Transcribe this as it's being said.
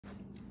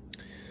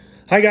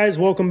Hi guys,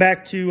 welcome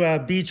back to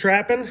bee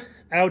trapping.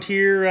 Out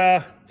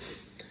here,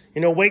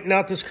 waiting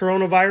out this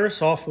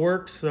coronavirus, off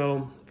work,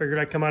 so figured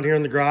I'd come out here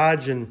in the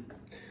garage and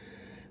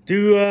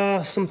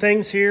do some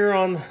things here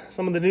on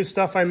some of the new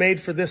stuff I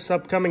made for this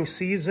upcoming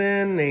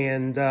season.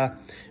 And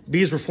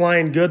bees were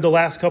flying good the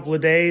last couple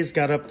of days,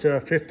 got up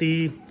to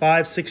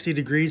 55, 60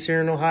 degrees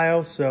here in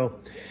Ohio, so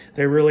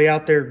they're really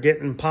out there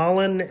getting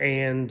pollen.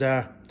 And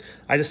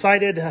I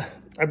decided,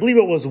 I believe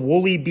it was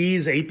Woolly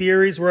Bees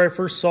apiaries where I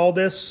first saw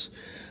this.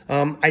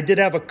 I did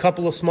have a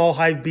couple of small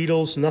hive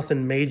beetles,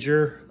 nothing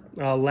major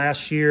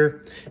last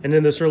year. And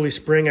in this early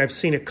spring, I've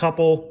seen a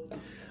couple.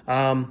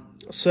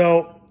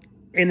 So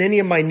in any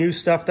of my new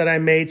stuff that I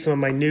made, some of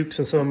my nukes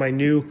and some of my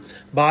new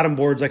bottom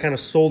boards, I kind of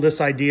stole this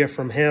idea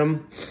from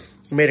him.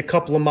 I made a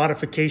couple of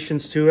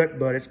modifications to it,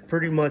 but it's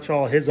pretty much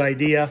all his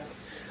idea.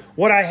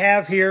 What I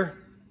have here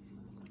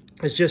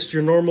is just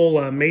your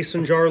normal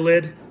mason jar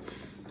lid.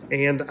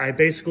 And I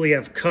basically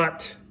have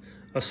cut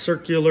a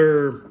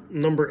circular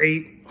number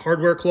 8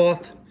 hardware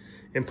cloth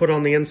and put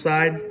on the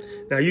inside.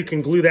 Now you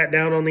can glue that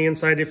down on the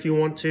inside if you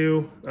want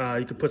to.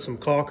 You could put some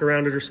caulk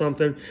around it or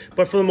something.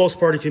 But for the most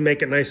part, if you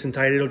make it nice and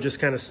tight, it'll just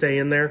kind of stay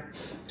in there.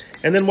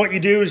 And then what you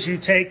do is you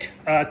take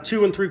a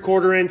 2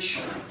 3/4 inch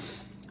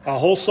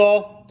hole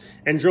saw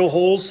and drill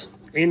holes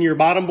in your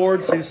bottom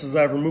board. So this is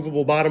a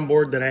removable bottom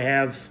board that I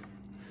have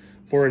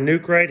for a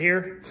nuke right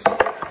here.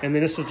 And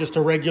then this is just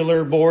a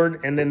regular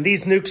board. And then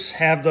these nukes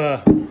have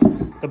the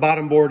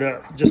bottom board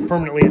just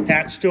permanently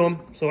attached to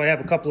them. So I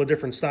have a couple of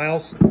different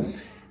styles.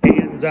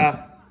 And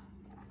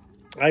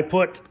I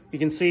put, you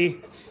can see,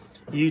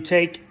 you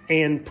take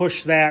and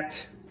push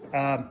that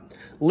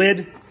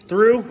lid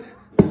through.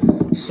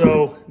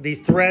 So the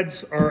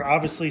threads are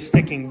obviously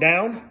sticking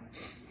down.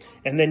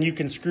 And then you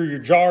can screw your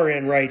jar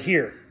in right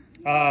here.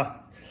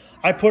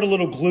 I put a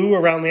little glue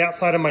around the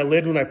outside of my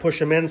lid when I push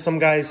them in. Some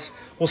guys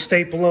will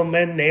staple them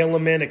in, nail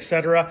them in,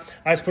 etc.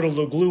 I just put a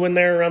little glue in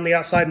there around the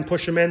outside and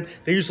push them in.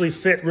 They usually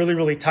fit really,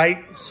 really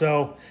tight,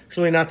 so it's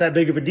really not that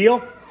big of a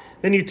deal.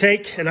 Then you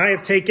take, and I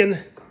have taken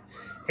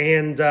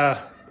and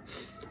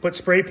put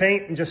spray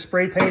paint and just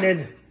spray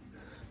painted,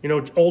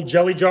 old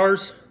jelly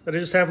jars that I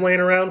just have laying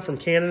around from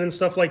Canon and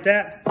stuff like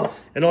that.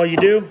 And all you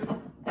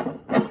do,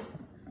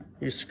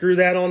 you screw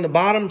that on the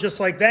bottom just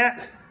like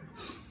that.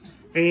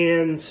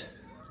 And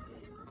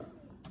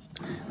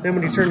then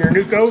when you turn your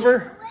nuke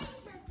over,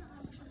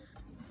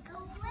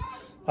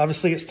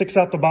 obviously it sticks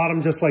out the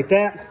bottom just like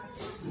that.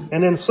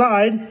 And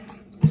inside,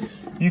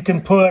 you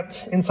can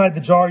put, inside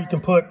the jar, you can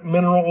put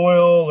mineral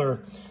oil or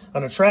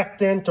an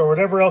attractant or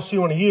whatever else you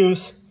want to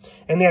use.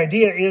 And the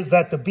idea is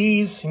that the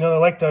bees, they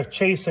like to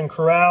chase and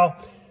corral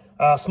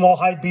small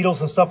hive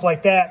beetles and stuff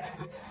like that.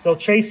 They'll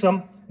chase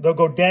them, they'll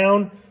go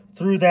down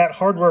through that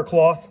hardware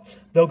cloth,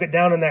 they'll get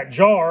down in that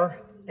jar,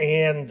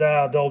 and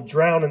they'll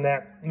drown in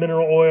that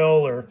mineral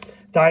oil or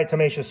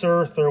diatomaceous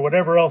earth or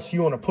whatever else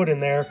you want to put in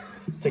there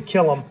to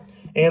kill them.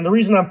 And the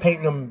reason I'm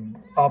painting them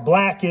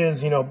black is,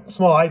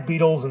 small hive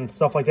beetles and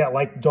stuff like that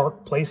like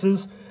dark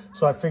places.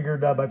 So I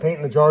figured by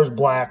painting the jars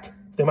black,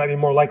 they might be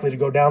more likely to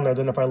go down there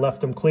than if I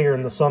left them clear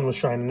and the sun was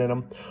shining in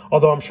them.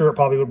 Although I'm sure it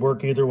probably would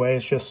work either way.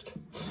 It's just,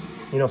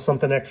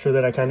 something extra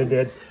that I kind of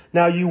did.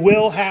 Now you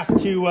will have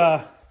to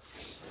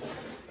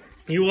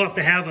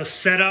have a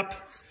setup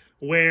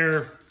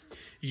where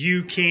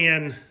you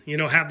can,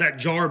 have that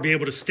jar be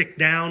able to stick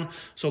down.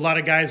 So a lot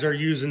of guys are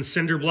using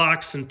cinder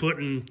blocks and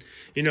putting,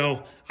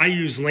 I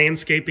use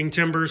landscaping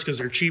timbers because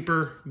they're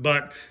cheaper,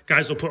 but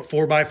guys will put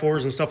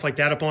 4x4s and stuff like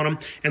that up on them.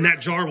 And that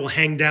jar will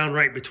hang down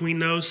right between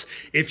those.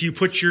 If you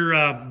put your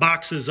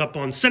boxes up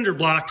on cinder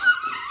blocks,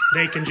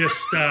 they can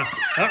just,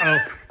 uh-oh,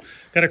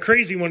 got a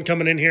crazy one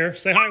coming in here.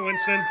 Say hi,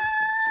 Winston.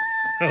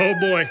 Oh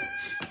boy.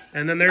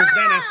 And then there's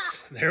Dennis.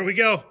 There we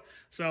go.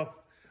 So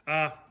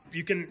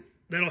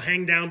that'll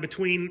hang down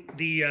between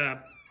the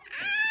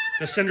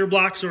cinder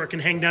blocks, or it can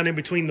hang down in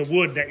between the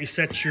wood that you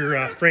set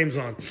your frames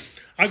on.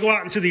 I'll go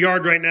out into the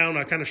yard right now and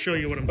I'll kind of show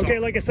you what I'm talking about. Okay,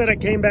 like I said, I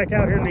came back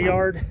out here in the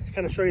yard,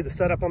 kind of show you the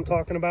setup I'm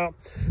talking about.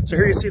 So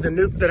here you see the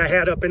nuke that I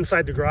had up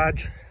inside the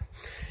garage.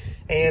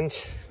 And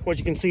what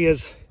you can see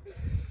is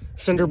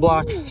cinder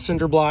block.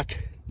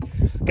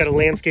 Got a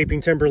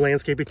landscaping timber,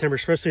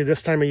 especially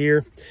this time of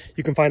year.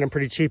 You can find them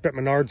pretty cheap at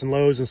Menards and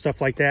Lowe's and stuff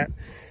like that,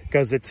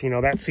 because it's,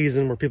 that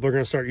season where people are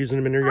going to start using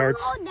them in their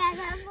yards.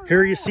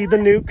 Here you see the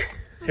nuke.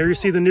 Here you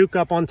see the nuke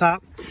up on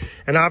top.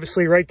 And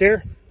obviously right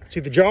there,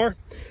 see the jar?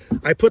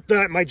 I put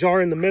my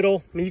jar in the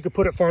middle. I mean, you could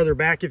put it farther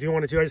back if you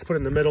wanted to. I just put it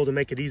in the middle to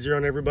make it easier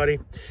on everybody.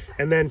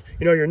 And then,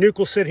 your nuke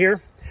will sit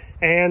here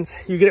and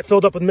you get it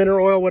filled up with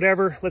mineral oil,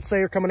 whatever. Let's say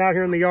you're coming out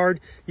here in the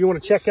yard. You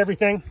want to check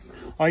everything.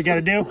 All you got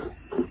to do,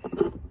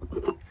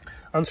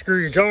 unscrew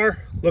your jar,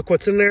 look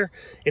what's in there.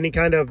 Any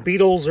kind of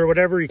beetles or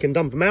whatever, you can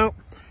dump them out.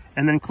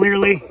 And then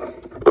clearly,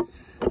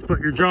 put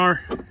your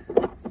jar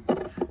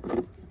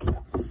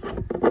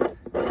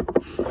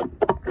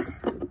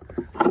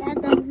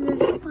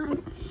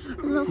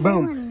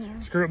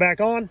boom, screw it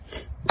back on.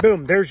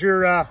 Boom, there's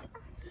your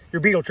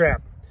beetle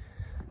trap.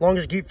 long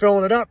as you keep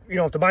filling it up, you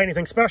don't have to buy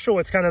anything special.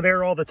 It's kind of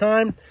there all the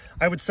time.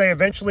 I would say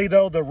eventually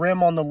though, the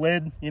rim on the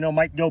lid, you know,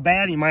 might go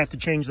bad. You might have to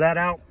change that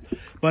out,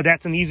 but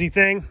that's an easy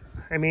thing.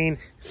 I mean,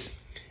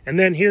 and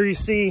then here you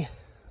see,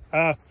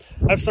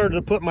 I've started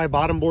to put my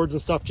bottom boards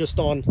and stuff just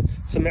on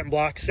cement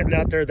blocks sitting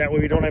out there. That way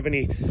we don't have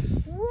any,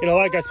 you know, a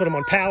lot of guys put them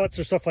on pallets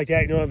or stuff like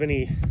that. You don't have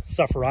any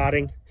stuff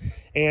rotting.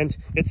 And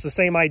it's the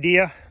same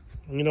idea.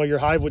 You know, your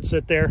hive would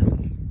sit there,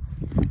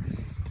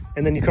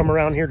 and then you come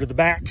around here to the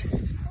back.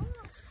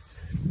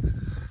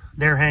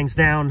 There hangs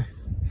down,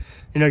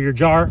 you know, your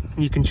jar.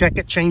 You can check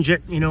it, change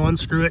it, you know,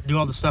 unscrew it, do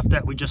all the stuff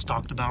that we just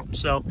talked about.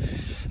 So,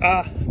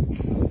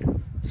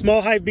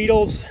 small hive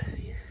beetles.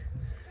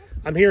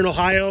 I'm here in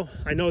Ohio.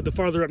 I know the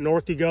farther up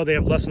north you go, they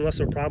have less and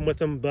less of a problem with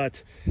them,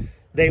 but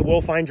they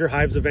will find your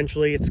hives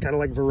eventually. It's kind of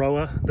like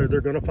Varroa.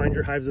 They're going to find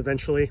your hives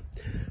eventually.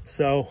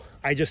 So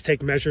I just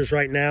take measures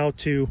right now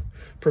to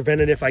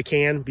prevent it if I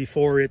can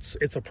before it's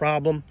a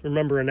problem.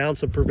 Remember, an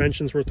ounce of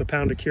prevention is worth a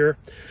pound of cure.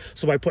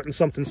 So by putting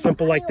something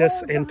simple like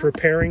this and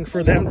preparing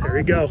for them, there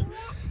you go.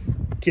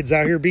 Kids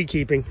out here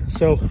beekeeping.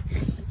 So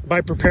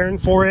by preparing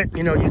for it,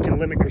 you know, you can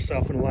limit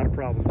yourself in a lot of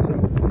problems. So,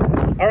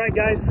 all right,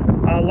 guys,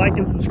 like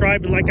and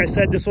subscribe. And like I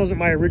said, this wasn't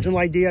my original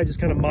idea. I just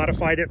kind of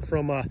modified it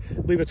from, I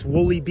believe it's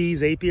Woolly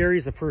Bees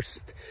Apiaries,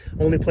 the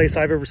only place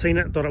I've ever seen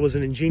it. Thought it was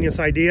an ingenious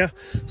idea.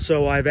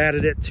 So I've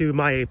added it to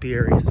my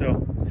apiary.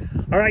 So,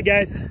 all right,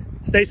 guys,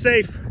 stay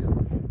safe.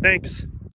 Thanks.